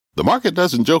The market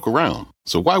doesn't joke around,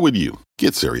 so why would you?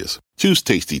 Get serious. Choose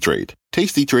Tasty Trade.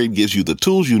 Tasty Trade gives you the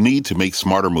tools you need to make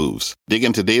smarter moves. Dig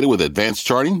into data with advanced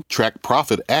charting, track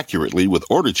profit accurately with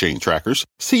order chain trackers,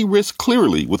 see risk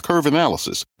clearly with curve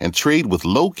analysis, and trade with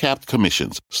low-capped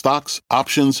commissions, stocks,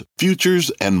 options,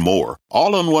 futures, and more.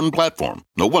 All on one platform.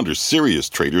 No wonder serious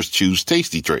traders choose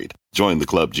Tasty Trade. Join the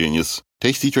club, genius.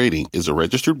 Tasty Trading is a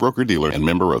registered broker-dealer and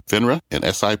member of FINRA and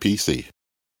SIPC.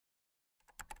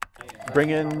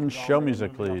 Bring in show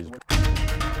music, please.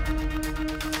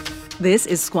 This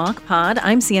is Squawk Pod.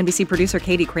 I'm CNBC producer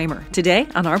Katie Kramer. Today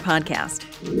on our podcast,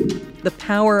 the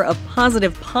power of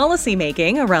positive policy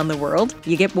making around the world.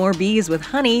 You get more bees with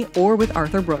honey or with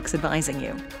Arthur Brooks advising you.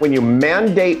 When you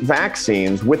mandate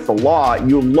vaccines with the law,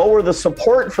 you lower the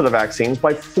support for the vaccines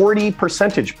by 40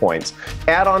 percentage points.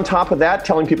 Add on top of that,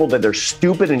 telling people that they're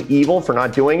stupid and evil for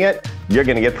not doing it, you're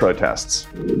going to get protests.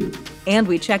 And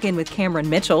we check in with Cameron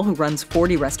Mitchell, who runs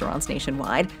 40 restaurants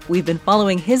nationwide. We've been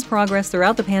following his progress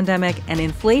throughout the pandemic, and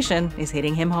inflation is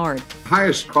hitting him hard.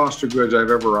 Highest cost of goods I've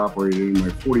ever operated in my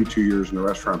 42 years in the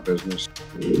restaurant business.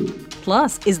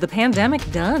 Plus, is the pandemic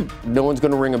done? No one's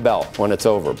going to ring a bell when it's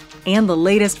over. And the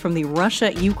latest from the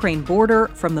Russia-Ukraine border,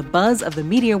 from the buzz of the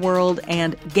media world,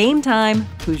 and Game Time.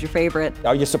 Who's your favorite?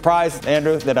 Are you surprised,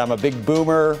 Andrew, that I'm a big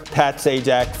Boomer Pat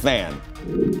Sajak fan?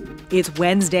 It's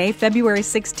Wednesday, February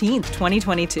 16th,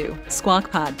 2022. Squawk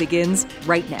Pod begins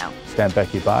right now. Stand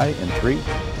Becky by in 3,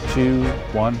 2,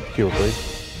 1. Cue,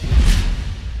 please.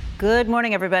 Good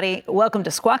morning, everybody. Welcome to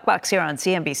Squawk Box here on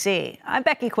CNBC. I'm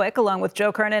Becky Quick, along with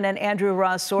Joe Kernan and Andrew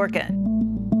Ross Sorkin.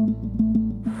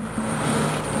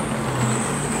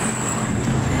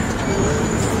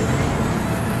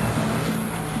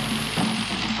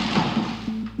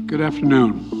 Good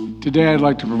afternoon. Today I'd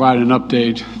like to provide an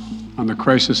update on the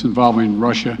crisis involving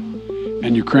Russia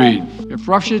and Ukraine. If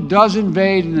Russia does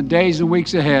invade in the days and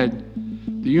weeks ahead,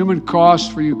 the human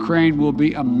cost for Ukraine will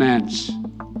be immense.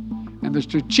 And the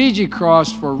strategic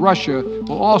cost for Russia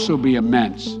will also be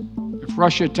immense. If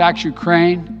Russia attacks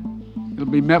Ukraine, it'll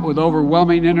be met with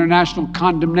overwhelming international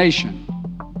condemnation.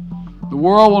 The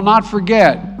world will not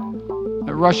forget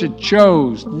that Russia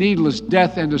chose needless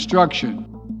death and destruction.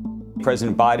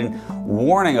 President Biden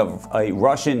warning of a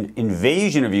Russian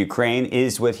invasion of Ukraine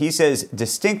is what he says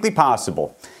distinctly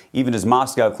possible, even as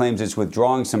Moscow claims it's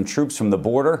withdrawing some troops from the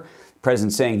border. The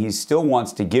president saying he still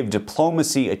wants to give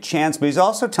diplomacy a chance, but he's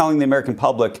also telling the American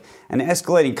public an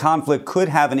escalating conflict could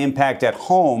have an impact at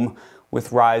home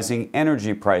with rising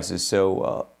energy prices.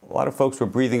 So a lot of folks were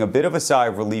breathing a bit of a sigh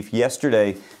of relief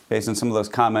yesterday based on some of those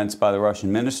comments by the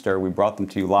Russian minister. We brought them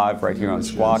to you live right here on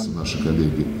Squawk.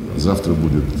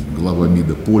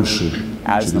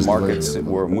 As the markets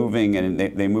were moving, and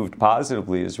they moved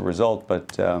positively as a result,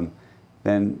 but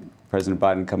then President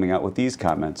Biden coming out with these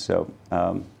comments. So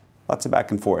lots of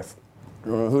back and forth.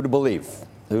 Who to believe?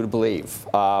 Who to believe?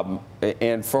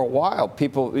 And for a while,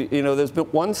 people, there's been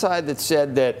one side that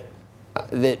said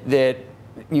that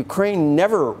Ukraine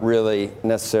never really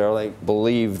necessarily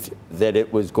believed that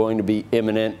it was going to be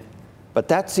imminent, but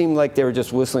that seemed like they were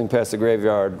just whistling past the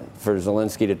graveyard for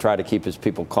Zelensky to try to keep his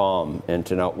people calm and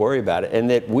to not worry about it, and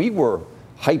that we were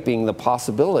hyping the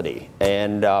possibility.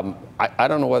 And I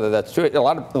don't know whether that's true. A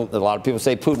lot of people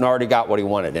say Putin already got what he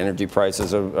wanted. Energy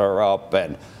prices are up,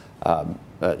 and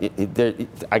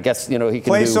I guess, he can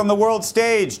Place on the world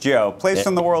stage, Joe. Place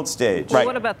on the world stage. Well, right.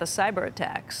 What about the cyber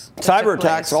attacks? Cyber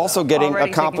attacks also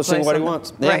accomplishing what he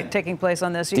wants. Right, taking place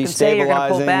on this. You can say you're going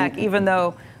to pull back, even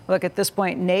though, look, at this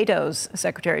point, NATO's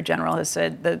Secretary General has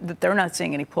said that they're not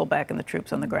seeing any pullback in the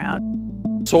troops on the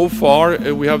ground. So far,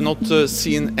 we have not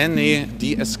seen any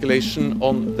de-escalation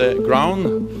on the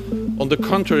ground. On the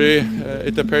contrary,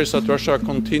 it appears that Russia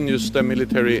continues the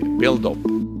military build-up.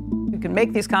 Can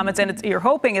make these comments, and you're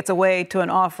hoping it's a way to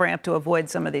an off-ramp to avoid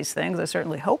some of these things. I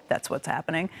certainly hope that's what's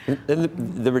happening. And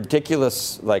the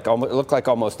ridiculous, it looked like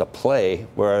almost a play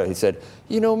where he said,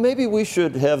 maybe we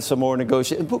should have some more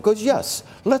negotiation. Putin goes, yes,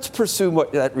 let's pursue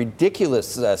that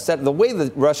ridiculous set. The way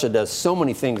that Russia does so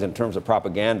many things in terms of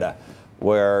propaganda,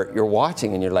 where you're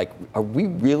watching and you're like, are we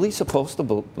really supposed to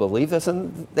believe this?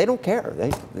 And they don't care.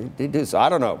 They do. So I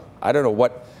don't know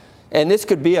what. And this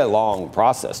could be a long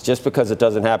process. Just because it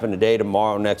doesn't happen today,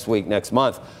 tomorrow, next week, next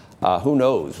month, who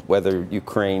knows whether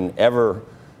Ukraine ever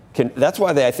can. That's why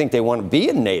I think they want to be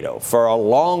in NATO for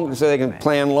so they can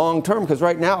plan long term. Because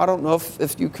right now, I don't know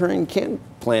if Ukraine can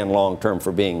plan long term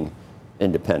for being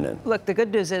independent. Look, the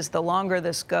good news is the longer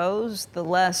this goes, the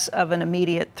less of an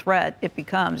immediate threat it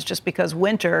becomes, just because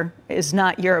winter is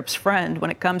not Europe's friend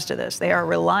when it comes to this. They are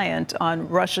reliant on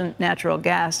Russian natural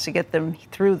gas to get them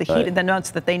through the heat, the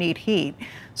months that they need heat.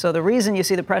 So the reason you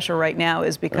see the pressure right now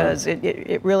is because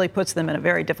it really puts them in a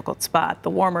very difficult spot. The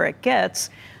warmer it gets,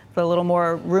 the little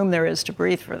more room there is to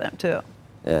breathe for them, too.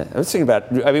 Yeah, I was thinking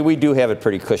about, I mean, we do have it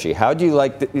pretty cushy. How do you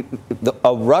like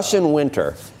a Russian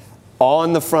winter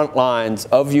on the front lines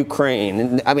of Ukraine?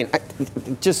 And I mean,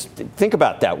 just think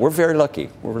about that. We're very lucky.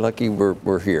 We're lucky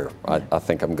we're here. I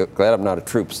think I'm glad I'm not a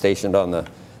troop stationed on the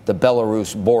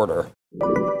Belarus border.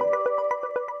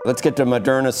 Let's get to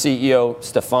Moderna CEO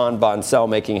Stefan Bancel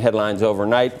making headlines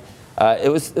overnight.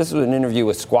 This was an interview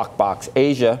with Squawk Box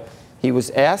Asia. He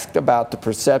was asked about the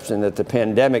perception that the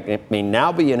pandemic may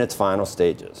now be in its final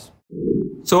stages.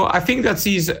 So I think that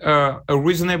is a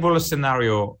reasonable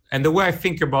scenario. And the way I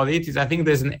think about it is I think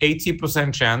there's an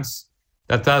 80% chance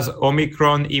that as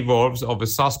Omicron evolves or the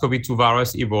SARS-CoV-2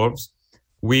 virus evolves,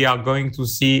 we are going to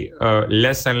see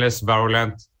less and less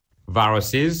virulent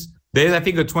viruses. There's, I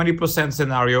think, a 20%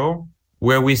 scenario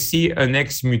where we see a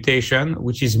next mutation,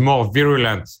 which is more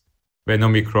virulent than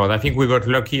Omicron. I think we got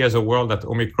lucky as a world that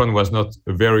Omicron was not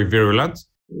very virulent.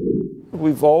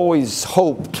 We've always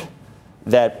hoped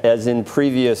that, as in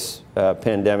previous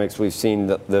pandemics, we've seen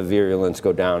the virulence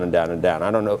go down and down and down. I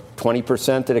don't know,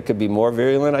 20% that it could be more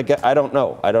virulent? I don't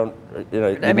know. I don't,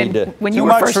 I mean, when you too were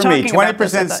much first for talking me. about 20%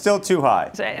 this, is still too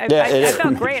high. I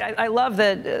felt great. I love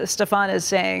that Stefan is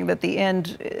saying that the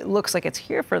end looks like it's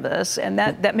here for this, and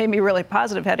that made me really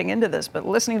positive heading into this. But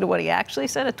listening to what he actually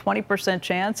said, a 20%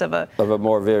 chance of a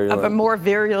more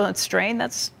virulent strain,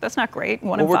 that's not great.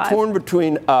 One in five. We're torn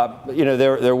between,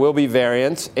 there will be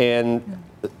variants and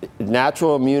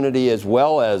natural immunity, as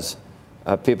well as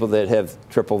people that have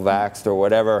triple vaxxed or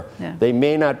whatever. They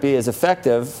may not be as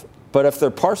effective. But if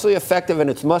they're partially effective and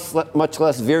it's much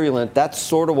less virulent, that's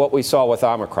sort of what we saw with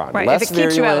Omicron. Right. Less if it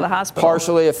keeps you out of the hospital.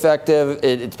 Partially effective.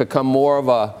 It's become more of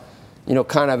a,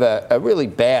 kind of a really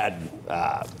bad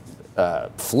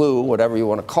flu, whatever you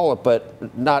want to call it,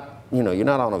 but not, you're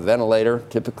not on a ventilator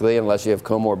typically unless you have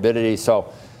comorbidity.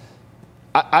 So,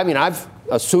 I mean, I've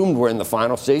assumed we're in the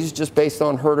final stages just based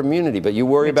on herd immunity, but you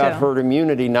worry about herd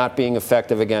immunity not being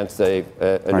effective against a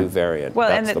new variant. Well,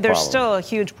 That's and there's still a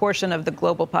huge portion of the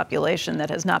global population that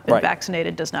has not been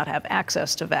vaccinated, does not have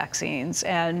access to vaccines,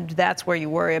 and that's where you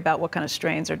worry about what kind of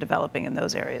strains are developing in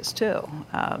those areas too.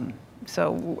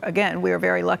 So again, we are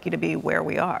very lucky to be where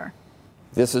we are.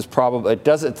 This is probably,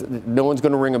 no one's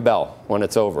going to ring a bell when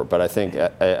it's over, but I think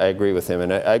I agree with him.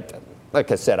 And like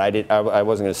I said, I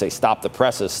wasn't going to say stop the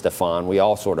presses, Stefan. We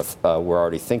all sort of were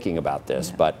already thinking about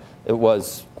this, but it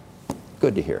was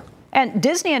good to hear. And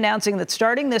Disney announcing that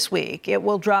starting this week, it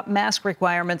will drop mask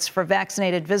requirements for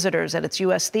vaccinated visitors at its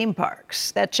U.S. theme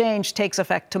parks. That change takes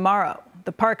effect tomorrow.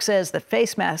 The park says that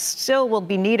face masks still will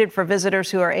be needed for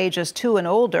visitors who are ages 2 and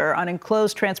older on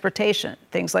enclosed transportation,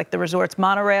 things like the resort's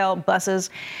monorail, buses,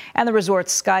 and the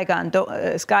resort's Sky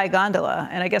Gondola.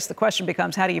 And I guess the question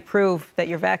becomes, how do you prove that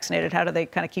you're vaccinated? How do they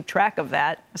kind of keep track of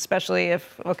that? Especially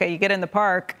if, you get in the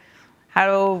park,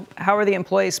 how are the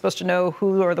employees supposed to know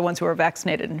who are the ones who are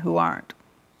vaccinated and who aren't?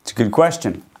 It's a good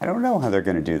question. I don't know how they're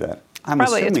going to do that.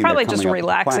 It's probably just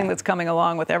relaxing that's coming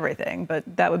along with everything, but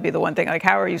that would be the one thing. Like,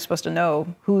 how are you supposed to know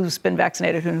who's been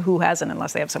vaccinated and who hasn't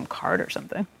unless they have some card or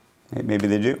something? Maybe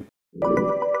they do.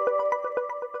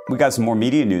 We got some more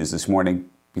media news this morning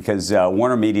because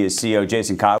Warner Media's CEO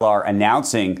Jason Kilar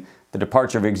announcing the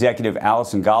departure of executive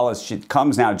Allison Gollust. She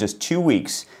comes now just 2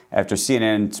 weeks after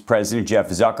CNN's president Jeff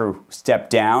Zucker stepped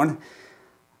down.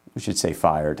 We should say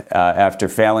fired, after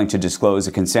failing to disclose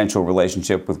a consensual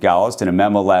relationship with Gollust. In a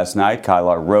memo last night,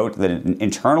 Kilar wrote that an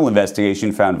internal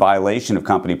investigation found violation of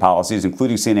company policies,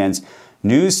 including CNN's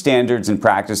news standards and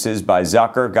practices by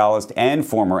Zucker, Gollust, and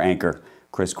former anchor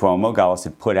Chris Cuomo. Gollust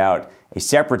had put out a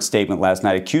separate statement last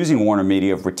night accusing Warner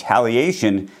Media of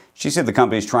retaliation. She said the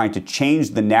company is trying to change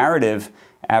the narrative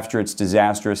after its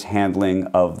disastrous handling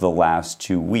of the last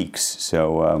 2 weeks.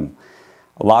 So,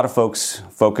 a lot of folks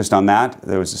focused on that.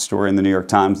 There was a story in the New York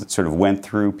Times that sort of went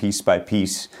through piece by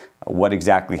piece what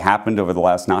exactly happened over the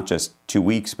last not just 2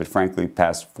 weeks, but frankly,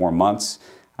 past 4 months,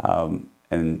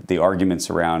 and the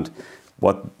arguments around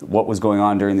what was going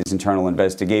on during these internal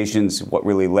investigations, what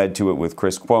really led to it with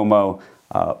Chris Cuomo,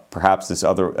 perhaps this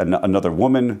another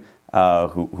woman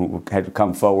who had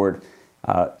come forward.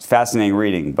 Fascinating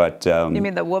reading, but you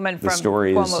mean the woman from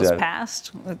Cuomo's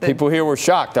past? People here were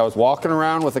shocked. I was walking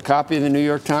around with a copy of the New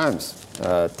York Times,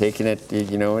 taking it,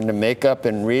 into makeup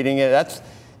and reading it.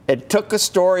 it took a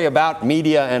story about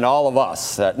media and all of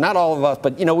us, not all of us,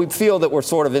 but, we feel that we're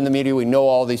sort of in the media. We know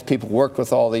all these people, worked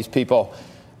with all these people.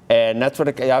 And that's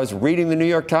what I was reading the New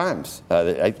York Times.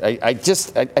 I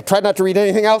tried not to read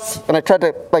anything else, and I tried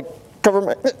to cover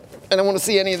my. I don't want to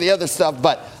see any of the other stuff,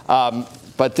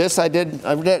 but this I did.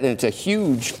 And it's a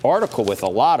huge article with a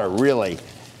lot of really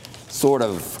sort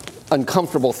of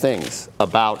uncomfortable things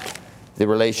about the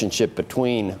relationship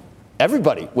between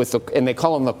everybody and they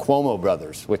call them the Cuomo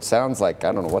brothers, which sounds like,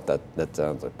 I don't know what that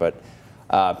sounds like, but.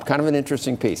 Kind of an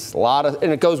interesting piece.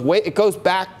 And it goes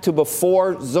back to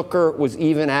before Zucker was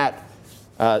even at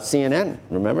CNN.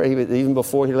 Remember, even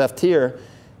before he left here,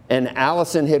 and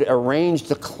Allison had arranged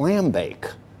a clam bake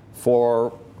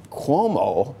for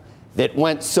Cuomo that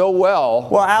went so well.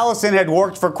 Well, Allison had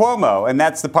worked for Cuomo, and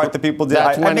that's the part that people did.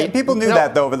 People knew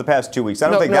that, though, over the past 2 weeks. I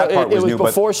don't think that part was new. It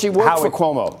was before she worked for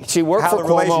Cuomo. She worked for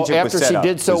Cuomo after she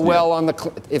did so well on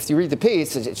if you read the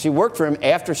piece, she worked for him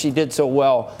after she did so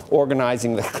well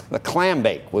organizing the clam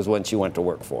bake was when she went to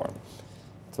work for him.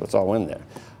 So it's all in there.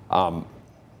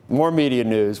 More media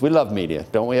news. We love media,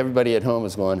 don't we? Everybody at home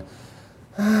is going,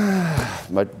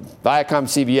 but Viacom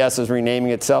CBS is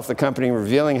renaming itself. The company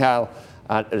revealing how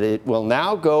it will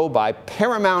now go by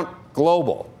Paramount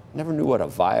Global. Never knew what a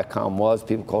Viacom was.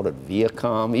 People called it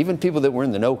Viacom. Even people that were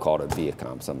in the know called it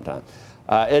Viacom sometimes.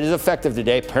 It is effective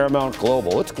today, Paramount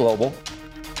Global. It's global.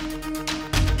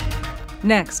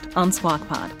 Next on Squawk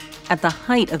Pod. At the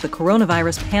height of the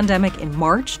coronavirus pandemic in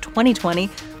March 2020,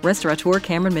 restaurateur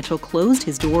Cameron Mitchell closed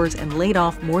his doors and laid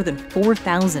off more than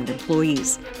 4,000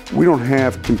 employees. We don't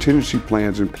have contingency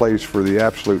plans in place for the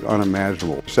absolute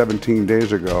unimaginable. 17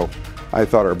 days ago, I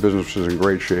thought our business was in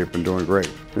great shape and doing great.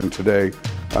 And today,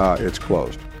 it's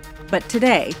closed. But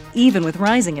today, even with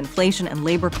rising inflation and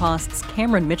labor costs,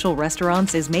 Cameron Mitchell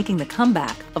Restaurants is making the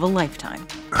comeback of a lifetime.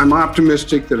 I'm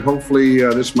optimistic that hopefully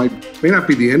this may not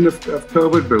be the end of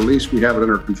COVID, but at least we have it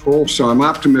under control. So I'm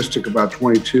optimistic about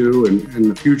 22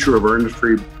 and the future of our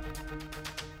industry.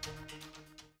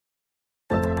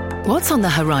 What's on the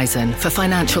horizon for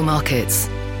financial markets?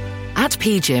 At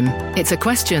PGIM, it's a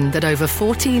question that over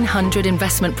 1,400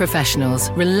 investment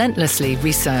professionals relentlessly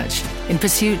research in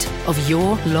pursuit of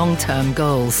your long-term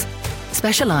goals.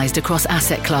 Specialized across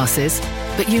asset classes,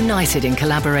 but united in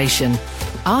collaboration,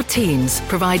 our teams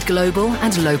provide global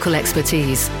and local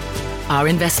expertise. Our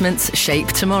investments shape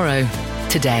tomorrow,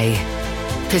 today.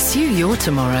 Pursue your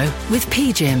tomorrow with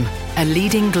PGIM, a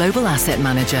leading global asset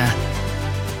manager.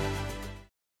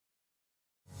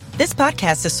 This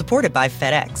podcast is supported by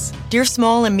FedEx. Dear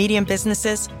small and medium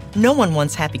businesses, no one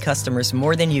wants happy customers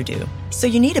more than you do. So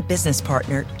you need a business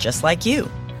partner just like you.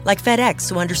 Like FedEx,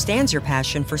 who understands your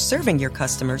passion for serving your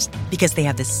customers because they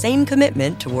have the same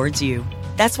commitment towards you.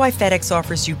 That's why FedEx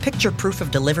offers you picture proof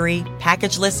of delivery,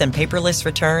 packageless and paperless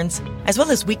returns, as well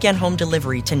as weekend home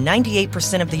delivery to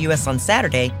 98% of the U.S. on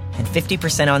Saturday and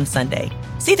 50% on Sunday.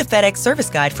 See the FedEx service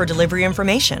guide for delivery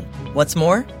information. What's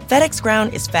more, FedEx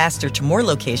Ground is faster to more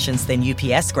locations than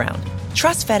UPS Ground.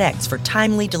 Trust FedEx for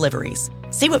timely deliveries.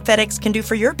 See what FedEx can do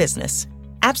for your business.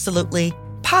 Absolutely,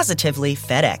 positively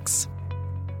FedEx.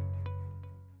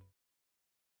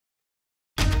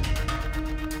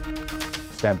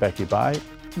 Stand Becky by.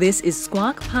 This is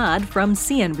Squawk Pod from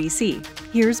CNBC.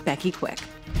 Here's Becky Quick.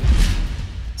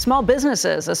 Small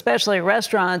businesses, especially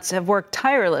restaurants, have worked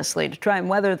tirelessly to try and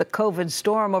weather the COVID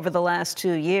storm over the last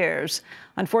 2 years.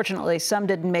 Unfortunately, some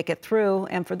didn't make it through,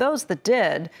 and for those that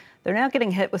did, they're now getting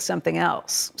hit with something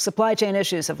else. Supply chain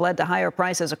issues have led to higher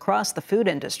prices across the food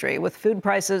industry, with food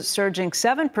prices surging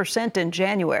 7% in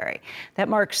January. That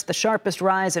marks the sharpest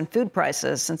rise in food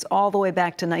prices since all the way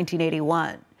back to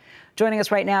 1981. Joining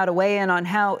us right now to weigh in on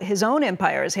how his own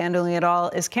empire is handling it all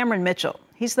is Cameron Mitchell.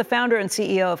 He's the founder and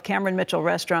CEO of Cameron Mitchell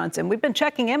Restaurants, and we've been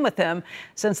checking in with him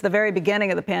since the very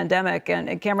beginning of the pandemic.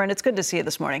 And Cameron, it's good to see you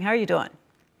this morning. How are you doing?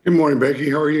 Good morning, Becky.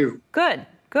 How are you? Good,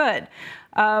 good.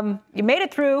 You made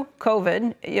it through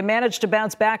COVID. You managed to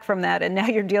bounce back from that, and now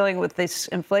you're dealing with this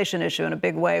inflation issue in a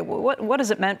big way. What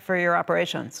has it meant for your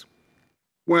operations?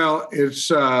 Well, it's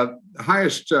the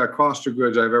highest cost of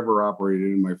goods I've ever operated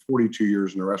in my 42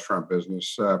 years in the restaurant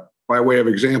business. By way of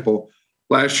example,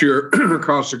 last year,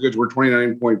 cost of goods were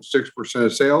 29.6%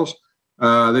 of sales.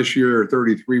 This year,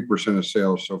 33% of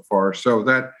sales so far. So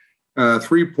that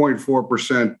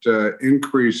 3.4%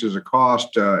 increase as a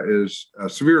cost is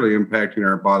severely impacting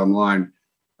our bottom line.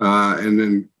 And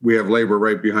then we have labor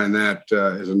right behind that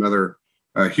as another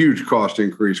huge cost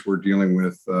increase we're dealing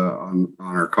with on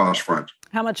our cost front.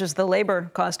 How much is the labor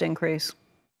cost increase?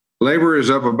 Labor is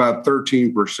up about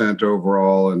 13%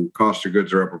 overall, and cost of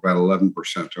goods are up about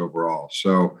 11% overall.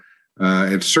 So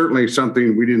It's certainly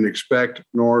something we didn't expect,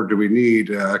 nor do we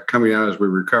need coming out as we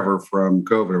recover from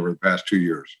COVID over the past 2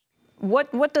 years.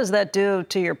 What does that do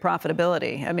to your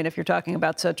profitability? I mean, if you're talking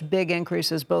about such big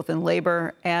increases both in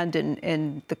labor and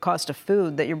in the cost of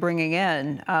food that you're bringing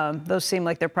in, those seem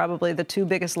like they're probably the two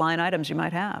biggest line items you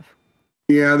might have.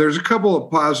 Yeah, there's a couple of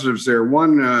positives there.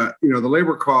 One, the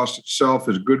labor cost itself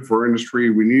is good for industry.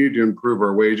 We need to improve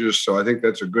our wages, so I think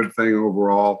that's a good thing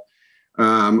overall.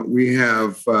 We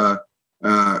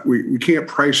can't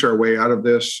price our way out of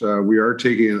this. We are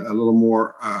taking a little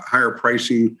more higher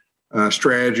pricing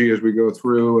strategy as we go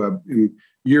through. In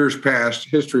years past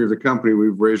history of the company,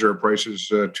 we've raised our prices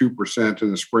 2%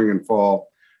 in the spring and fall.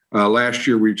 Last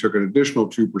year, we took an additional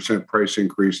 2% price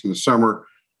increase in the summer,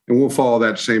 and we'll follow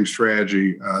that same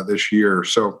strategy this year.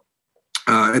 So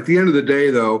at the end of the day,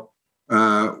 though,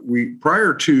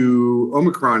 prior to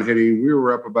Omicron hitting, we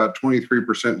were up about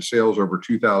 23% in sales over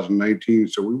 2019.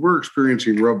 So we were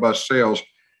experiencing robust sales.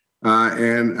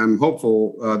 And I'm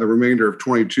hopeful the remainder of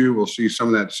 22 will see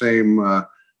some of that same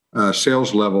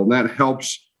sales level. And that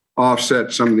helps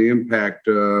offset some of the impact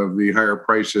of the higher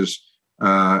prices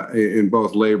in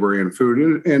both labor and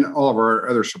food, and all of our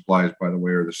other supplies, by the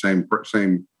way, are the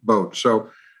same boat. So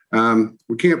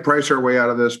we can't price our way out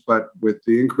of this, but with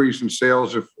the increase in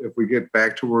sales, if we get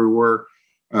back to where we were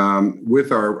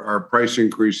with our price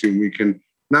increasing, we can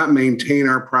not maintain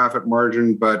our profit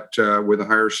margin, but with a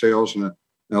higher sales and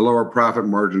a lower profit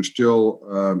margin,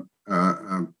 still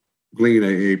glean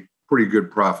a pretty good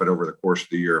profit over the course of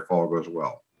the year if all goes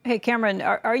well. Hey, Cameron,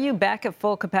 are you back at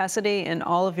full capacity in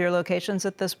all of your locations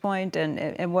at this point?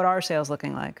 And what are sales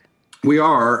looking like? We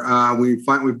are. We've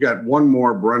got one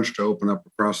more brunch to open up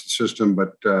across the system,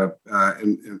 but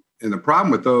and the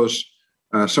problem with those,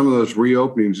 some of those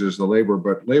reopenings is the labor,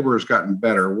 but labor has gotten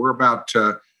better. We're about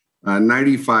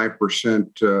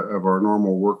 95% of our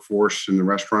normal workforce in the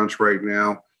restaurants right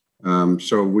now.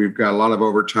 So we've got a lot of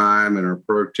overtime, and our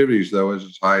productivities, though, is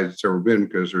as high as it's ever been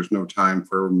because there's no time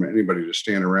for anybody to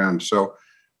stand around. So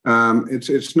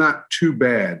it's not too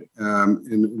bad.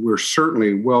 And we're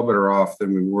certainly well better off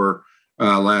than we were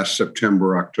last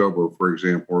September, October, for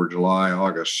example, or July,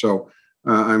 August. So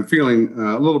I'm feeling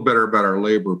a little better about our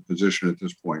labor position at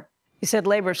this point. You said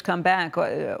labor's come back.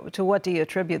 To what do you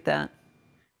attribute that?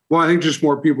 Well, I think just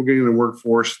more people getting in the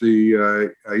workforce.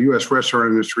 The U.S.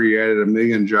 restaurant industry added 1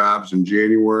 million jobs in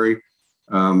January,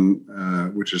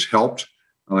 which has helped.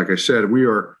 Like I said, we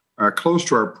are close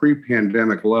to our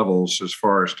pre-pandemic levels as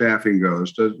far as staffing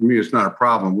goes. To me, it's not a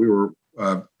problem. We were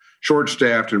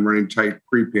short-staffed and running tight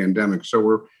pre-pandemic.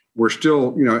 So we're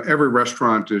still, every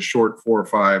restaurant is short 4 or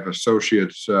 5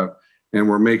 associates, and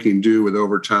we're making do with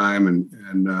overtime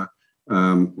and a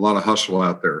lot of hustle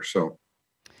out there. So.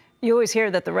 You always hear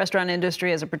that the restaurant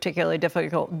industry is a particularly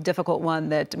difficult one,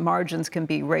 that margins can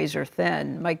be razor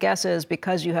thin. My guess is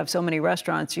because you have so many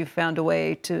restaurants, you've found a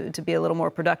way to be a little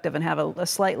more productive and have a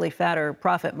slightly fatter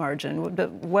profit margin.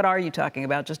 What are you talking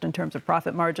about just in terms of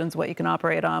profit margins, what you can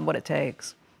operate on, what it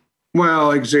takes?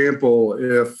 Well, example,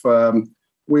 if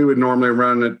we would normally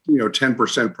run at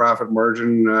 10% profit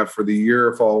margin for the year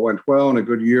if all went well in a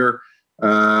good year.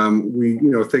 We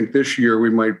think this year we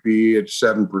might be at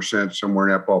 7%, somewhere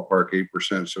in that ballpark,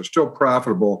 8%. So still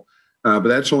profitable, but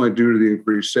that's only due to the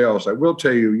increased sales. I will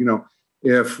tell you,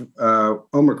 if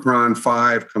Omicron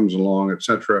 5 comes along, et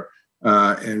cetera,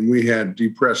 and we had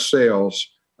depressed sales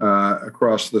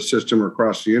across the system or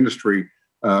across the industry,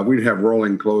 we'd have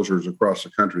rolling closures across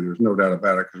the country. There's no doubt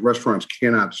about it, because restaurants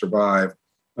cannot survive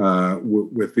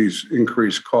with these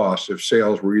increased costs if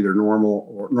sales were either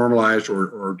normalized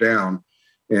or down.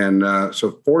 And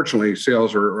so fortunately,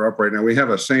 sales are up right now. We have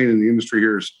a saying in the industry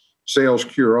here is sales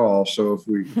cure all. So if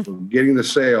we're getting the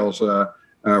sales, we're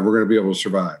going to be able to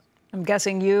survive. I'm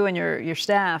guessing you and your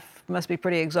staff must be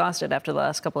pretty exhausted after the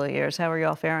last couple of years. How are you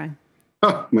all faring?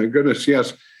 Oh, my goodness,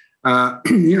 yes.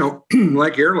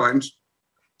 Like airlines,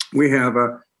 we have,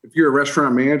 if you're a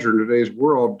restaurant manager in today's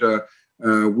world,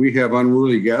 we have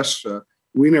unruly guests.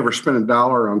 We never spent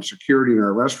 $1 on security in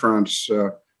our restaurants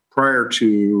prior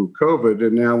to COVID,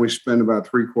 and now we spend about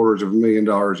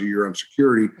 $750,000 a year on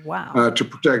security. Wow. To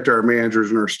protect our managers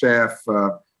and our staff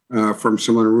from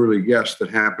some unruly guests that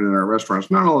happen in our restaurants.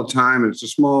 Not all the time; it's a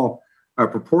small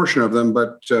proportion of them,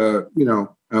 but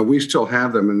we still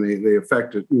have them, and they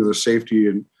affect the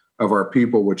safety of our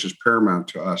people, which is paramount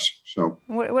to us. So,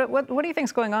 what do you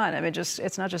think's going on? I mean,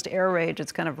 it's not just air rage;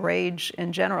 it's kind of rage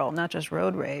in general, not just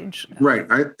road rage. Right.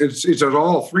 It's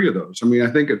all 3 of those. I mean, I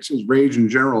think it's rage in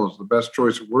general is the best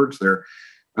choice of words there.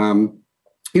 So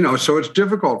it's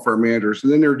difficult for our managers,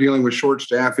 and then they're dealing with short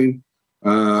staffing.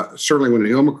 Certainly when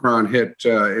the Omicron hit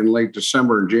in late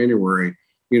December and January,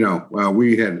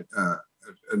 we had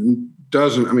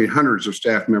hundreds of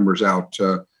staff members out,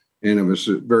 and it was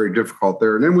very difficult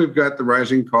there. And then we've got the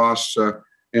rising costs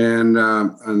and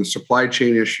the supply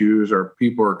chain issues. Our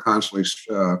people are constantly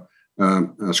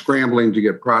scrambling to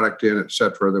get product in, et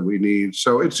cetera, that we need.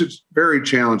 So it's very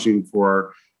challenging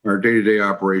for our day-to-day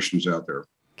operations out there.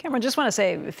 Cameron, just want to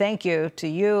say thank you to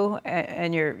you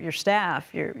and your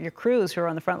staff, your crews who are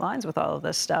on the front lines with all of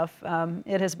this stuff.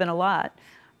 It has been a lot,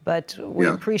 but we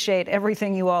appreciate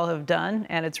everything you all have done,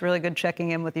 and it's really good checking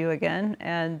in with you again.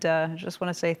 And just want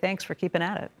to say thanks for keeping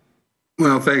at it.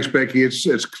 Well, thanks, Becky.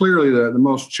 It's clearly the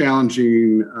most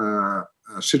challenging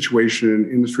situation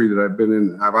in industry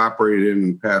that I've operated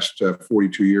in the past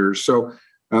 42 years. So,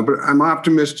 but I'm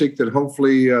optimistic that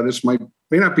hopefully this may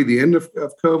not be the end of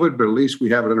COVID, but at least we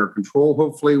have it under control,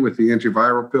 hopefully, with the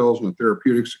antiviral pills and the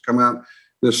therapeutics that come out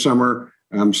this summer.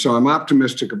 So I'm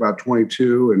optimistic about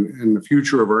 22 and the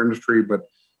future of our industry. But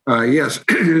yes,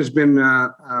 it has been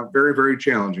very, very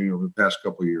challenging over the past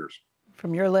couple of years.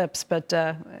 From your lips, but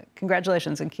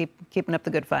congratulations and keeping up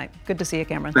the good fight. Good to see you,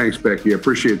 Cameron. Thanks, Becky. I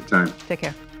appreciate the time. Take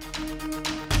care.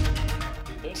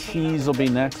 Tease will be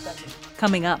next.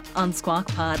 Coming up on Squawk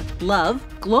Pod, love,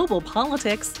 global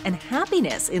politics, and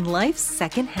happiness in life's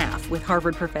second half with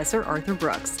Harvard professor Arthur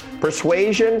Brooks.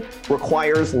 Persuasion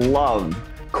requires love.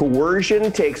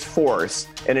 Coercion takes force.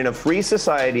 And in a free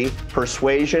society,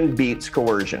 persuasion beats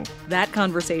coercion. That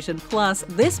conversation plus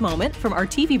this moment from our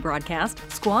TV broadcast,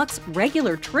 Squawk's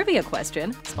regular trivia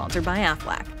question, sponsored by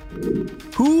Aflac.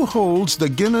 Who holds the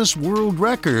Guinness World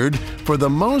Record for the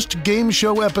most game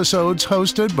show episodes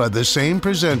hosted by the same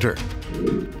presenter?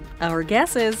 Our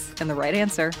guesses and the right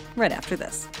answer right after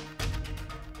this.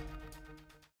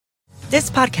 This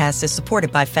podcast is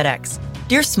supported by FedEx.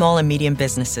 Dear small and medium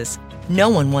businesses, no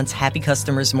one wants happy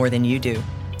customers more than you do.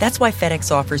 That's why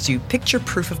FedEx offers you picture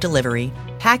proof of delivery,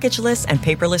 packageless and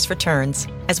paperless returns,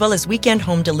 as well as weekend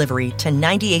home delivery to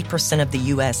 98% of the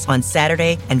U.S. on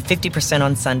Saturday and 50%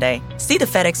 on Sunday. See the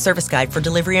FedEx service guide for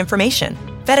delivery information.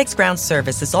 FedEx Ground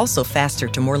service is also faster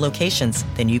to more locations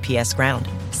than UPS Ground.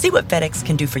 See what FedEx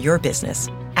can do for your business.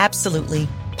 Absolutely,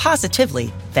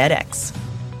 positively FedEx.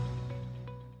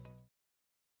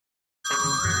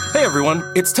 Hey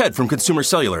everyone, it's Ted from Consumer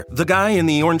Cellular, the guy in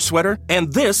the orange sweater,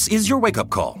 and this is your wake-up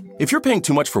call. If you're paying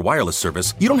too much for wireless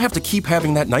service, you don't have to keep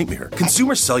having that nightmare.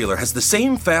 Consumer Cellular has the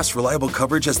same fast, reliable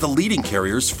coverage as the leading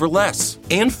carriers for less.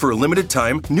 And for a limited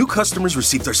time, new customers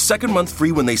receive their second month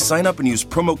free when they sign up and use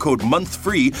promo code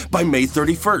MONTHFREE by May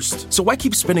 31st. So why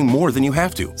keep spending more than you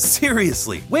have to?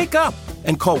 Seriously, wake up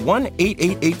and call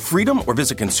 1-888-FREEDOM or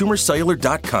visit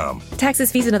consumercellular.com.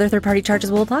 Taxes, fees, and other third-party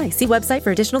charges will apply. See website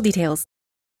for additional details.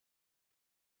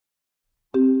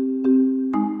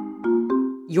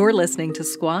 You're listening to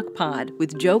Squawk Pod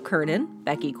with Joe Kernan,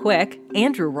 Becky Quick,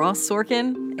 Andrew Ross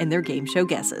Sorkin, and their game show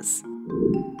guesses.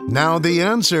 Now the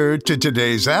answer to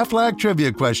today's Aflac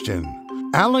trivia question.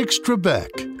 Alex Trebek,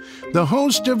 the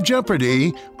host of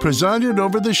Jeopardy, presided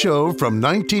over the show from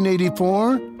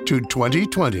 1984 to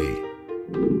 2020.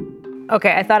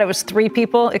 Okay, I thought it was three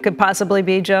people. It could possibly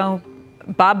be, Joe,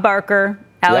 Bob Barker,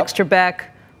 Alex Trebek,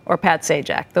 or Pat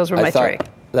Sajak. Those were my three.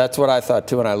 That's what I thought,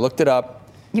 too, and I looked it up.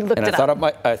 You looked it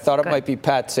up. I thought it might be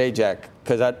Pat Sajak,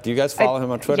 because do you guys follow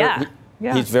him on Twitter?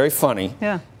 Yeah. He's very funny.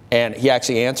 Yeah. And he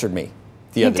actually answered me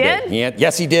the other day.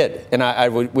 Yes, he did. And I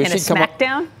wish he'd come up.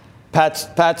 Smackdown? Pat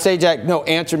Sajak,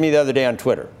 answered me the other day on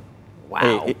Twitter.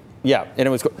 Wow. Yeah, and it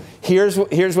was cool. Here's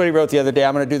what he wrote the other day.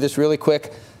 I'm going to do this really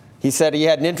quick. He said he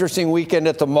had an interesting weekend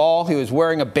at the mall. He was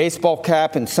wearing a baseball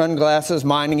cap and sunglasses,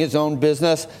 minding his own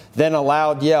business. Then a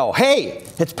loud yell, "Hey,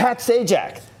 it's Pat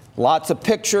Sajak." Lots of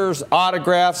pictures,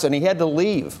 autographs, and he had to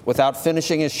leave without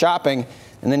finishing his shopping.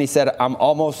 And then he said, "I'm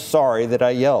almost sorry that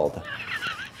I yelled."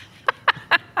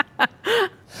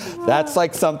 That's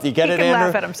like something. You get it, Andrew?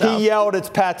 Laugh at himself. He yelled, "It's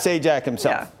Pat Sajak"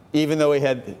 himself. Yeah. Even though he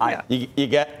had, you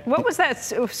get. What was that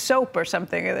soap or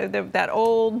something? That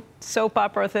old soap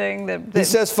opera thing. He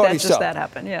says funny stuff. That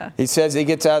happened, yeah. He says he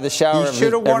gets out of the shower. He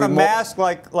should have worn a mask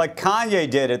like Kanye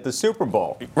did at the Super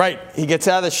Bowl. Right. He gets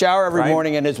out of the shower every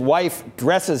morning, and his wife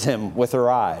dresses him with her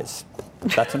eyes.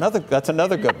 That's another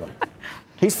good one.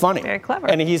 He's funny. Very clever.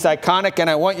 And he's iconic. And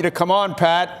I want you to come on,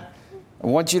 Pat. I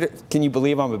want you to. Can you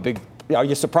believe I'm a big? Are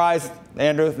you surprised,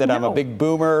 Andrew, that I'm a big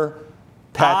boomer?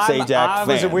 Pat Sajak fan. I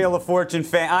was a Wheel of Fortune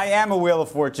fan. I am a Wheel of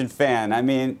Fortune fan. I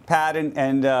mean, Pat and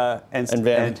Vanna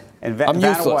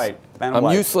White.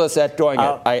 I'm useless at doing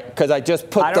it because I just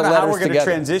put the letters together. I don't know how we're going to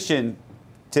transition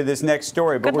to this next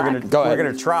story, but we're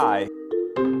going to try.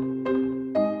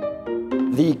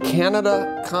 The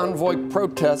Canada convoy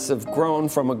protests have grown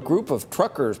from a group of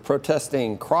truckers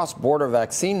protesting cross-border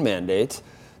vaccine mandates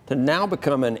to now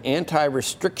become an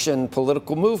anti-restriction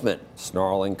political movement,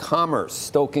 snarling commerce,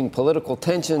 stoking political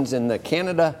tensions in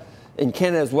Canada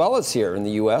as well as here in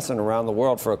the U.S. and around the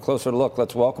world. For a closer look,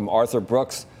 let's welcome Arthur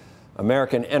Brooks,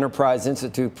 American Enterprise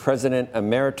Institute President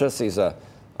Emeritus. He's a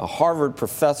Harvard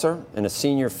professor and a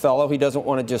senior fellow. He doesn't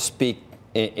want to just speak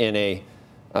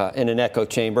in an echo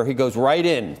chamber. He goes right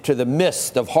into the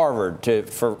midst of Harvard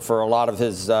for a lot of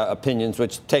his opinions,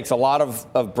 which takes a lot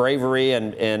of bravery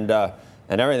and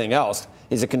everything else.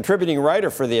 He's a contributing writer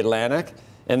for The Atlantic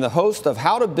and the host of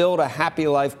How to Build a Happy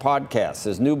Life podcast.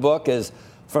 His new book is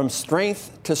From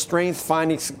Strength to Strength,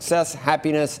 Finding Success,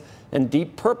 Happiness, and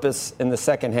Deep Purpose in the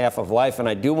Second Half of Life. And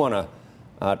I do want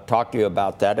to talk to you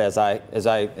about that as I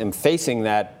am facing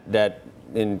that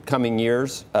in coming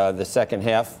years, the second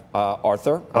half,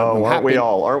 Arthur. Aren't we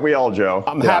all, Joe?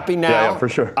 I'm happy now. Yeah, for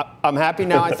sure. I'm happy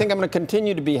now. I think I'm going to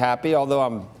continue to be happy, although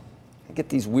I get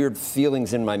these weird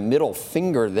feelings in my middle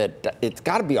finger that it's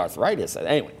got to be arthritis.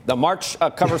 Anyway, the March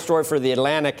cover story for The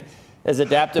Atlantic is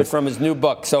adapted from his new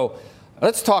book. So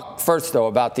let's talk first, though,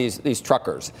 about these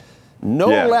truckers. No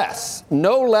less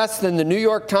than the New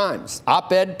York Times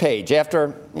op-ed page,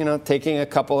 after taking a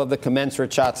couple of the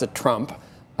commensurate shots at Trump,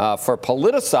 for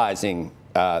politicizing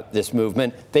this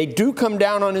movement, they do come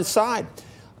down on his side,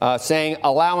 saying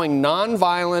allowing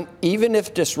nonviolent, even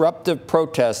if disruptive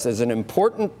protests is an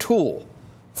important tool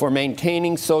for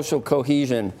maintaining social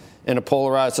cohesion in a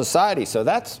polarized society. So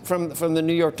that's from the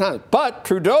New York Times. But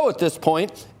Trudeau at this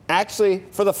point actually,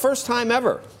 for the first time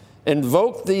ever,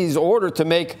 invoked these orders to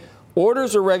make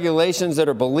orders or regulations that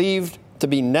are believed to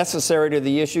be necessary to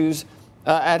the issues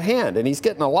at hand. And he's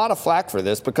getting a lot of flack for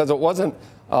this because it wasn't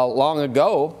long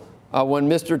ago when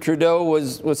Mr. Trudeau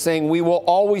was saying we will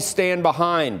always stand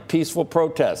behind peaceful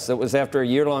protests. It was after a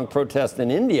year-long protest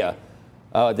in India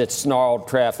that snarled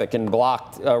traffic and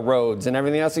blocked roads and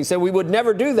everything else. He said we would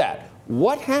never do that.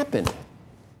 What happened?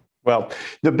 Well,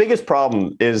 the biggest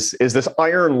problem is this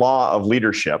iron law of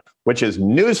leadership, which is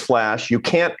newsflash, you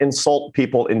can't insult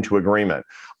people into agreement.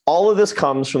 All of this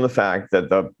comes from the fact that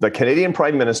the Canadian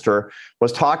Prime Minister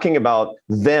was talking about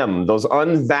them, those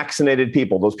unvaccinated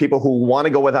people, those people who want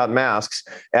to go without masks,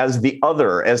 as the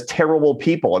other, as terrible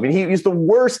people. I mean, he used the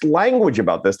worst language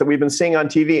about this that we've been seeing on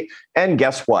TV. And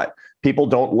guess what? People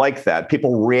don't like that.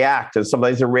 People react, and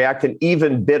sometimes they react in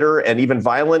even bitter and even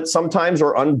violent, sometimes,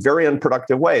 or very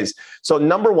unproductive ways. So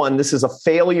number one, this is a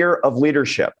failure of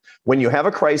leadership. When you have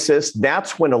a crisis,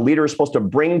 that's when a leader is supposed to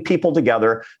bring people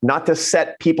together, not to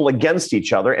set people against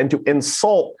each other and to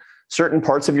insult certain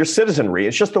parts of your citizenry.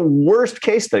 It's just the worst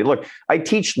case study. Look, I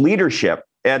teach leadership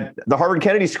at the Harvard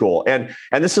Kennedy School. And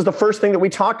this is the first thing that we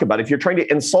talk about. If you're trying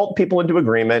to insult people into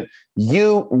agreement,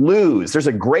 you lose. There's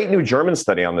a great new German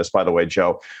study on this, by the way,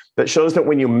 Joe, that shows that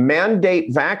when you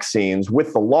mandate vaccines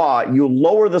with the law, you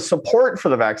lower the support for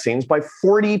the vaccines by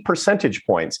 40 percentage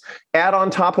points. Add on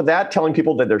top of that, telling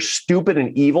people that they're stupid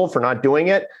and evil for not doing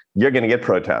it, you're going to get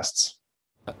protests.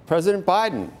 President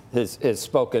Biden has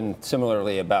spoken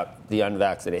similarly about the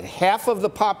unvaccinated. Half of the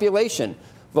population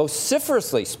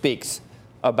vociferously speaks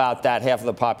about that half of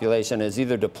the population as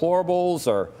either deplorables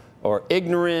or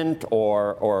ignorant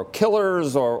or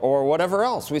killers or whatever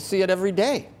else. We see it every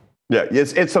day. Yeah,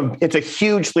 it's a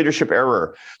huge leadership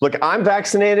error. Look, I'm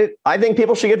vaccinated. I think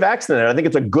people should get vaccinated. I think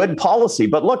it's a good policy.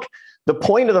 But look, the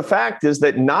point of the fact is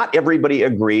that not everybody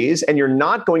agrees, and you're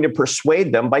not going to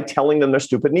persuade them by telling them they're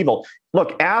stupid and evil.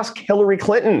 Look, ask Hillary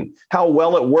Clinton how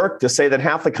well it worked to say that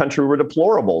half the country were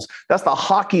deplorables. That's the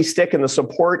hockey stick in the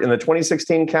support in the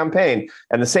 2016 campaign.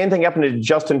 And the same thing happened to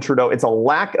Justin Trudeau. It's a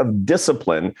lack of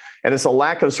discipline, and it's a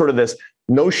lack of sort of this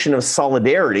notion of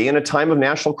solidarity in a time of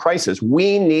national crisis.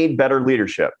 We need better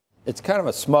leadership. It's kind of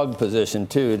a smug position,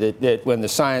 too, that when the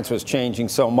science was changing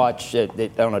so much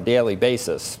on a daily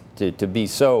basis, to be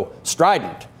so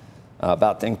strident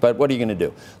about things. But what are you going to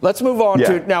do? Let's move on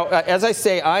to now. As I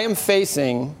say, I am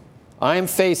facing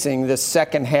the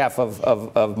second half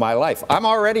of my life. I'm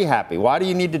already happy. Why do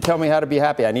you need to tell me how to be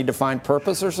happy? I need to find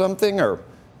purpose or something, or?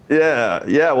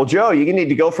 Yeah. Well, Joe, you need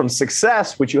to go from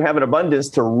success, which you have in abundance,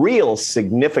 to real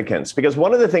significance. Because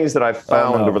one of the things that I've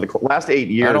found over the last 8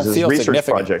 years is research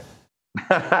project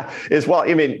is, well,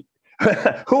 I mean,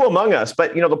 who among us?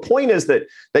 But, the point is that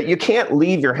you can't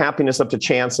leave your happiness up to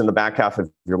chance in the back half of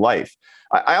your life.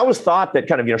 I always thought that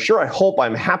kind of, sure, I hope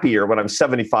I'm happier when I'm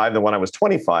 75 than when I was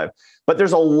 25. But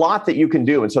there's a lot that you can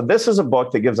do. And so this is a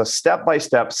book that gives a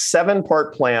step-by-step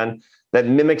 7-part plan that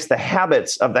mimics the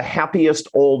habits of the happiest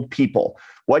old people.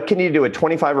 What can you do at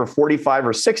 25 or 45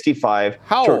 or 65?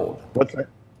 How old? What's that?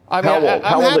 I mean,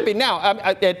 I'm happy now.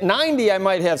 At 90, I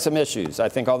might have some issues, I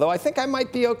think, although I think I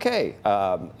might be okay.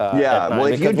 Well,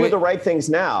 if you do the right things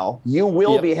now, you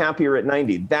will be happier at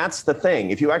 90. That's the thing.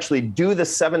 If you actually do the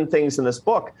 7 things in this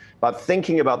book about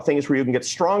thinking about things where you can get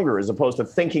stronger as opposed to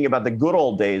thinking about the good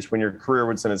old days when your career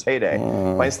was in its heyday,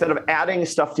 by instead of adding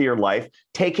stuff to your life,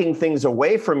 taking things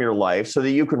away from your life so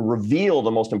that you can reveal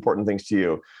the most important things to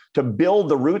you, to build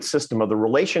the root system of the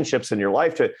relationships in your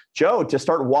life, to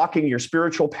start walking your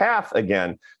spiritual path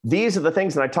again. These are the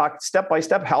things that I talk step by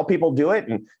step, how people do it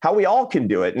and how we all can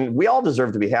do it. And we all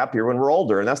deserve to be happier when we're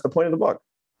older. And that's the point of the book.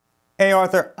 Hey,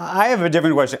 Arthur, I have a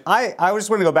different question. I just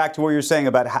want to go back to what you're saying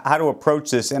about how to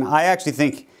approach this. And I actually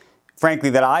think, frankly,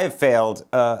 that I have failed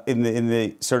in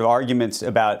the sort of arguments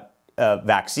about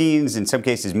vaccines, in some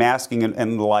cases masking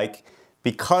and the like,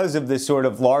 because of this sort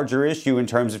of larger issue in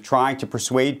terms of trying to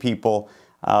persuade people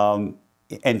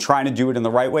and trying to do it in the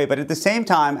right way. But at the same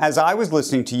time, as I was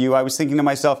listening to you, I was thinking to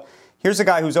myself, here's a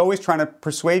guy who's always trying to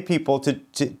persuade people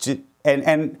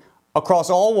and across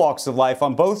all walks of life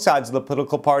on both sides of the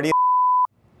political party.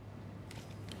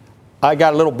 I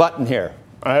got a little button here.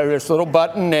 This little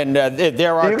button, and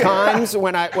there are times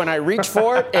when I reach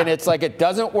for it, and it's like it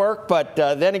doesn't work. But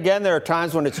then again, there are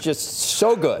times when it's just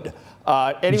so good.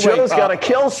 Anyway, Joe's got a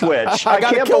kill switch. I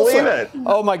can't believe it.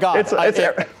 Oh, my God.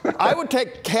 I would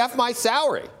take half my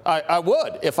salary. I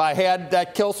would, if I had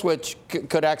that kill switch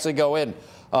could actually go in.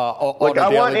 Look, I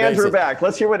want Andrew back.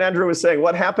 Let's hear what Andrew was saying.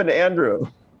 What happened to Andrew?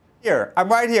 Here, I'm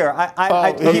right here.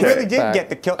 He really did get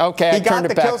the kill. Okay, he got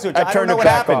the kill switch. I don't know what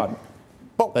happened.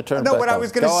 But no, what I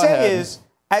was going to say is,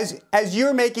 as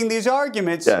you're making these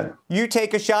arguments, you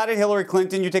take a shot at Hillary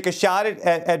Clinton, you take a shot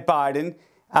at Biden,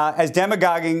 as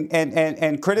demagoguing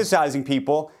and criticizing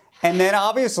people, and then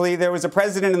obviously there was a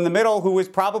president in the middle who was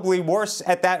probably worse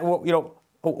at that,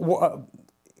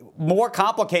 more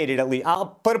complicated, at least. I'll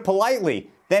put it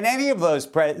politely, than any of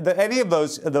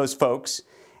those folks.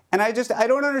 And I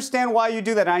don't understand why you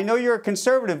do that. I know you're a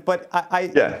conservative, but I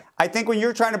think when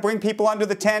you're trying to bring people under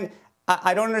the tent,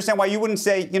 I don't understand why you wouldn't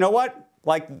say, you know what,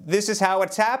 like, this is how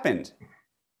it's happened.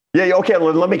 Yeah, okay,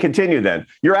 let me continue then.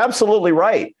 You're absolutely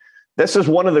right. This is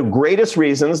one of the greatest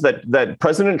reasons that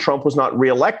President Trump was not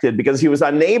reelected, because he was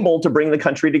unable to bring the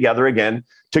country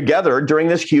together during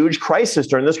this huge crisis,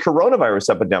 during this coronavirus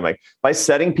epidemic, by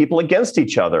setting people against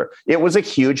each other. It was a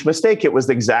huge mistake. It was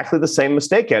exactly the same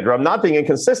mistake, Andrew. I'm not being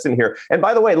inconsistent here. And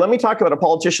by the way, let me talk about a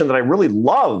politician that I really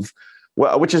love,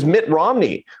 which is Mitt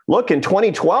Romney. Look, in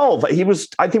 2012, I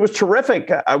think he was terrific.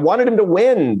 I wanted him to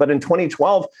win. But in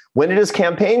 2012, when did his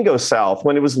campaign go south?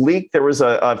 When it was leaked, there was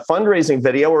a fundraising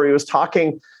video where he was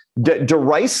talking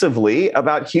derisively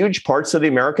about huge parts of the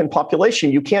American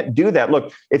population. You can't do that.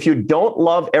 Look, if you don't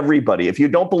love everybody, if you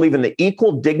don't believe in the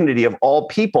equal dignity of all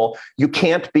people, you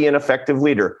can't be an effective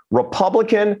leader.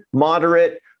 Republican,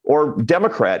 moderate, or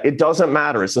Democrat, it doesn't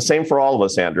matter. It's the same for all of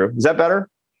us, Andrew. Is that better?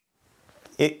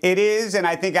 It is, and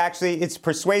I think actually it's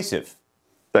persuasive.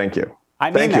 Thank you.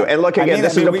 Thank you. And look, again,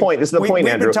 this is the point. This is the point,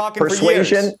 Andrew. Been talking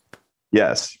Persuasion. For years.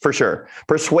 Yes, for sure.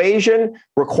 Persuasion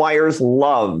requires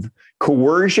love.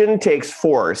 Coercion takes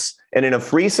force. And in a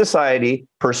free society,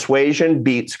 persuasion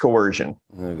beats coercion.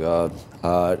 Oh,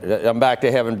 God. I'm back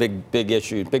to having big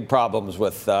issues, big problems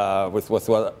with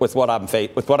what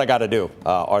I got to do,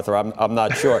 Arthur. I'm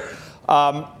not sure.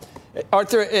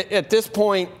 Arthur, at this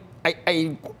point,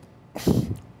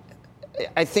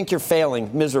 I think you're failing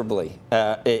miserably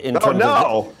in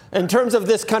terms of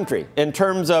this country, in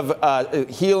terms of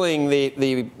healing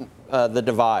the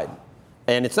divide,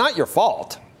 and it's not your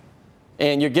fault.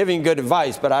 And you're giving good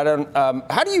advice, but I don't.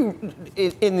 How do you,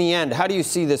 in the end, how do you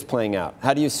see this playing out?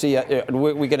 How do you see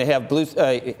we're going to have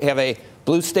a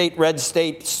blue state, red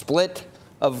state split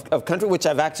of country, which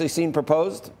I've actually seen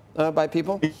proposed by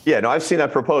people? Yeah, no, I've seen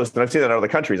that proposed, and I've seen that in other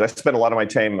countries. I spent a lot of my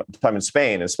time in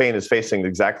Spain, and Spain is facing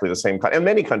exactly the same kind, and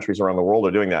many countries around the world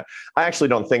are doing that. I actually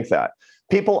don't think that.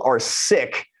 People are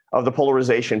sick of the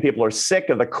polarization. People are sick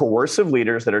of the coercive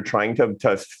leaders that are trying to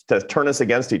turn us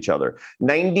against each other.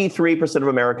 93% of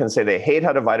Americans say they hate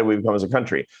how divided we've become as a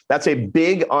country. That's a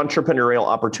big entrepreneurial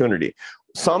opportunity.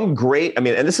 And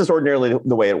this is ordinarily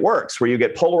the way it works, where you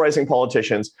get polarizing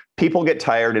politicians, people get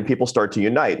tired, and people start to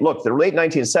unite. Look, the late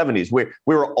 1970s,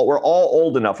 we're all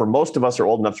old enough, or most of us are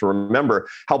old enough to remember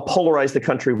how polarized the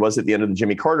country was at the end of the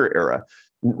Jimmy Carter era.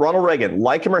 Ronald Reagan,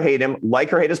 like him or hate him,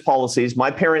 like or hate his policies. My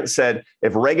parents said,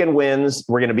 if Reagan wins,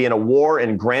 we're going to be in a war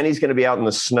and Granny's going to be out in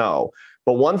the snow.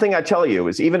 But one thing I tell you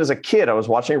is, even as a kid, I was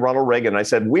watching Ronald Reagan and I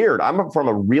said, weird, I'm from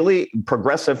a really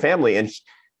progressive family and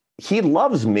he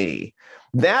loves me.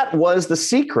 That was the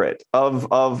secret of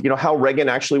how Reagan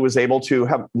actually was able to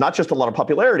have not just a lot of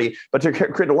popularity, but to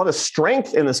create a lot of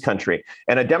strength in this country.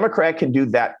 And a Democrat can do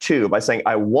that too by saying,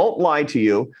 I won't lie to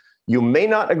you. You may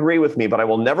not agree with me, but I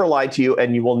will never lie to you.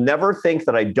 And you will never think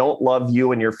that I don't love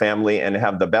you and your family and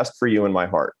have the best for you in my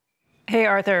heart. Hey,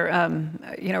 Arthur,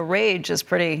 rage is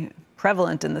pretty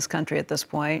prevalent in this country at this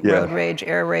point. Yeah. Road rage,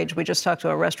 air rage. We just talked to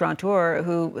a restaurateur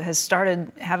who has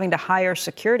started having to hire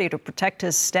security to protect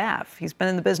his staff. He's been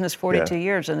in the business 42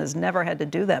 years and has never had to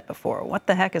do that before. What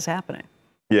the heck is happening?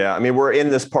 Yeah, I mean, we're in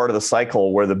this part of the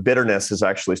cycle where the bitterness is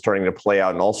actually starting to play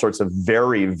out in all sorts of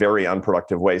very, very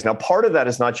unproductive ways. Now, part of that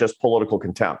is not just political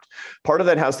contempt. Part of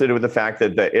that has to do with the fact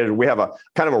that we have a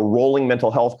kind of a rolling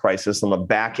mental health crisis on the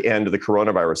back end of the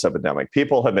coronavirus epidemic.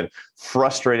 People have been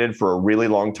frustrated for a really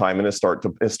long time and it's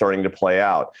starting to play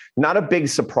out. Not a big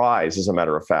surprise, as a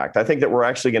matter of fact. I think that we're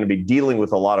actually going to be dealing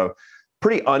with a lot of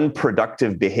pretty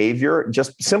unproductive behavior,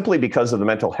 just simply because of the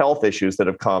mental health issues that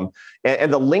have come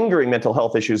and the lingering mental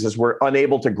health issues as we're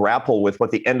unable to grapple with what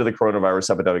the end of the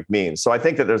coronavirus epidemic means. So I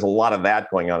think that there's a lot of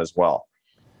that going on as well.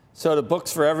 So the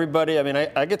books for everybody, I mean,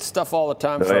 I get stuff all the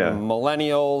time from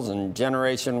millennials and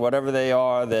generation, whatever they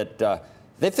are, that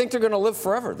they think they're going to live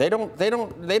forever. They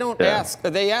don't ask.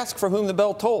 They ask for whom the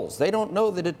bell tolls. They don't know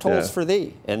that it tolls for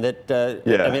thee. And that,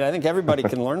 I mean, I think everybody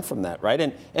can learn from that, right?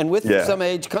 And with some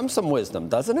age comes some wisdom,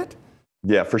 doesn't it?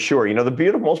 Yeah, for sure. You know,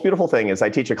 the most beautiful thing is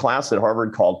I teach a class at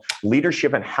Harvard called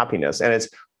Leadership and Happiness. And it's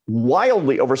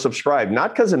wildly oversubscribed, not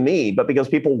because of me, but because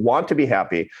people want to be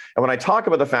happy. And when I talk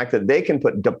about the fact that they can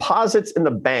put deposits in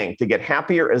the bank to get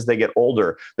happier as they get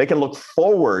older, they can look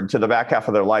forward to the back half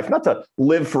of their life, not to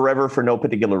live forever for no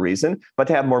particular reason, but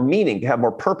to have more meaning, to have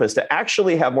more purpose, to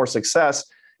actually have more success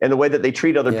in the way that they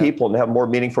treat other people and have more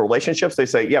meaningful relationships. They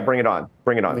say, yeah, bring it on.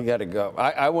 Bring it on. We got to go.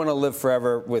 I want to live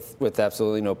forever with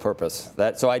absolutely no purpose.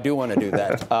 So I do want to do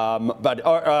that. But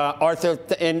Arthur,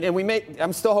 and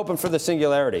I'm still hoping for the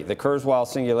singularity, the Kurzweil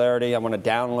singularity. I want to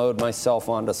download myself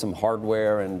onto some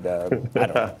hardware and I don't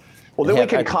know. Well, then we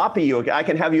can copy you. I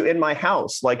can have you in my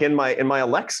house, like in my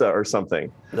Alexa or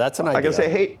something. That's an idea. I can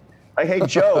say, hey,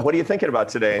 Joe, what are you thinking about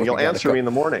today? And you'll answer me in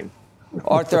the morning.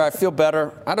 Arthur, I feel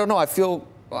better. I don't know. I feel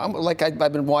like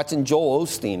I've been watching Joel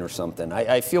Osteen or something.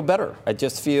 I feel better. I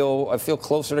feel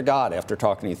closer to God after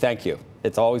talking to you. Thank you.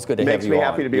 It's always good to have you on. Makes me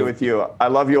happy to be with you. I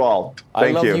love you all.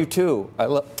 Thank you. I love you too.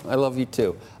 I love you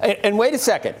too. And wait a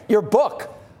second. Your book.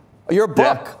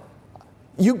 Yeah.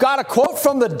 You got a quote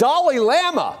from the Dalai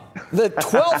Lama, the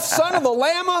 12th son of the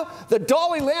Lama. The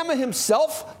Dalai Lama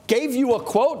himself gave you a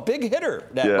quote. Big hitter,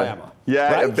 that Lama.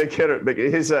 Yeah, right? A big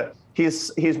hitter.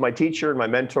 He's my teacher and my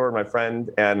mentor and my friend,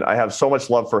 and I have so much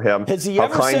love for him. Has he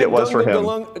ever said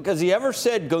Gunga? Has he ever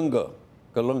said Gunga?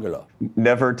 Galungala?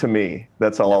 Never to me.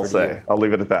 That's all I'll say. I'll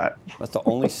leave it at that. Must have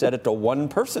only said it to one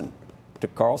person, to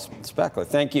Carl Spackler.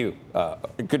 Thank you.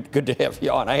 Good to have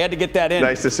you on. I had to get that in.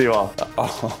 Nice to see you all.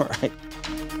 All right.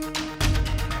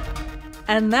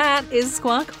 And that is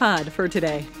Squawk Pod for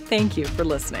today. Thank you for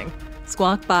listening.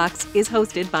 Squawk Box is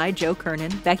hosted by Joe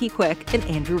Kernan, Becky Quick, and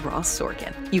Andrew Ross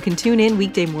Sorkin. You can tune in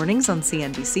weekday mornings on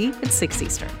CNBC at 6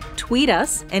 Eastern. Tweet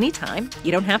us anytime.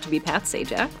 You don't have to be Pat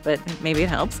Sajak, but maybe it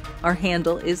helps. Our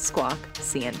handle is Squawk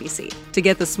CNBC. To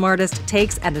get the smartest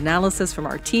takes and analysis from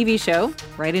our TV show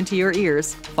right into your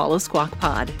ears, follow Squawk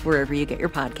Pod wherever you get your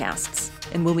podcasts.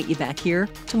 And we'll meet you back here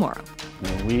tomorrow.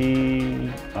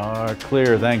 We are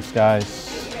clear. Thanks,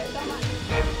 guys.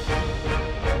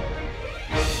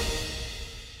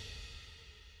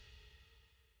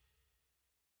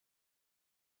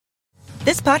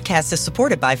 This podcast is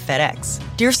supported by FedEx.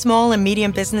 Dear small and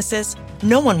medium businesses,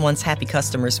 no one wants happy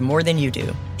customers more than you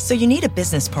do. So you need a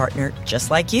business partner just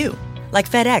like you. Like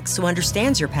FedEx, who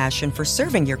understands your passion for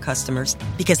serving your customers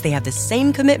because they have the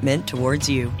same commitment towards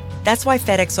you. That's why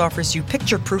FedEx offers you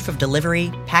picture proof of delivery,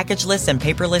 packageless and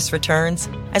paperless returns,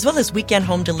 as well as weekend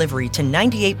home delivery to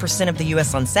 98% of the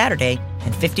U.S. on Saturday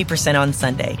and 50% on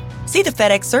Sunday. See the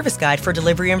FedEx service guide for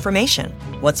delivery information.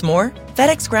 What's more,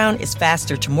 FedEx Ground is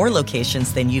faster to more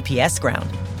locations than UPS Ground.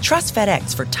 Trust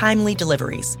FedEx for timely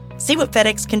deliveries. See what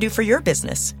FedEx can do for your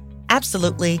business.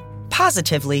 Absolutely,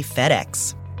 positively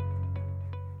FedEx.